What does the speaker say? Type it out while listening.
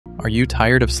Are you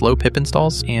tired of slow pip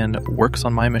installs and works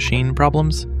on my machine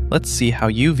problems? Let's see how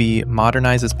UV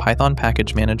modernizes Python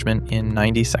package management in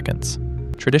 90 seconds.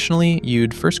 Traditionally,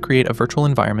 you'd first create a virtual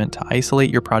environment to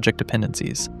isolate your project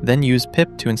dependencies, then use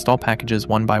pip to install packages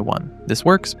one by one. This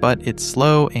works, but it's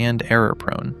slow and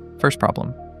error-prone. First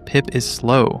problem, pip is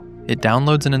slow. It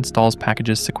downloads and installs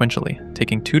packages sequentially,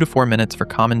 taking 2 to 4 minutes for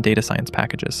common data science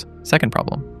packages. Second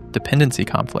problem, dependency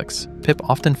conflicts. Pip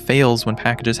often fails when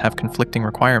packages have conflicting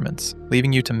requirements,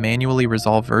 leaving you to manually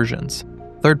resolve versions.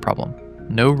 Third problem,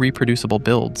 no reproducible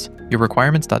builds. Your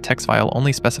requirements.txt file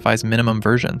only specifies minimum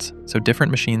versions, so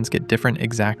different machines get different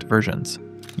exact versions.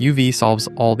 UV solves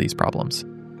all these problems.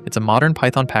 It's a modern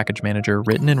Python package manager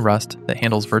written in Rust that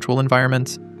handles virtual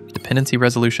environments, dependency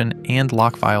resolution, and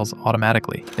lock files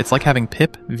automatically. It's like having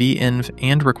pip, venv,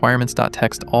 and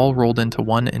requirements.txt all rolled into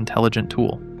one intelligent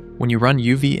tool. When you run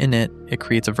UV init, it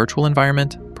creates a virtual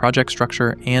environment, project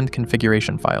structure, and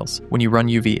configuration files. When you run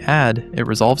UV add, it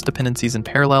resolves dependencies in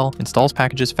parallel, installs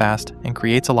packages fast, and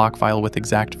creates a lock file with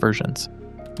exact versions.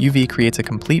 UV creates a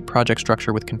complete project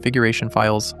structure with configuration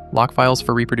files, lock files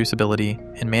for reproducibility,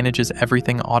 and manages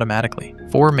everything automatically.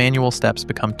 4 manual steps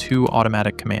become 2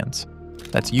 automatic commands.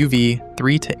 That's UV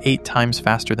 3 to 8 times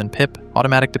faster than pip,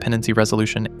 automatic dependency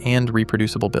resolution, and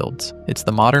reproducible builds. It's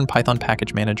the modern Python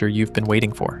package manager you've been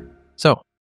waiting for. So,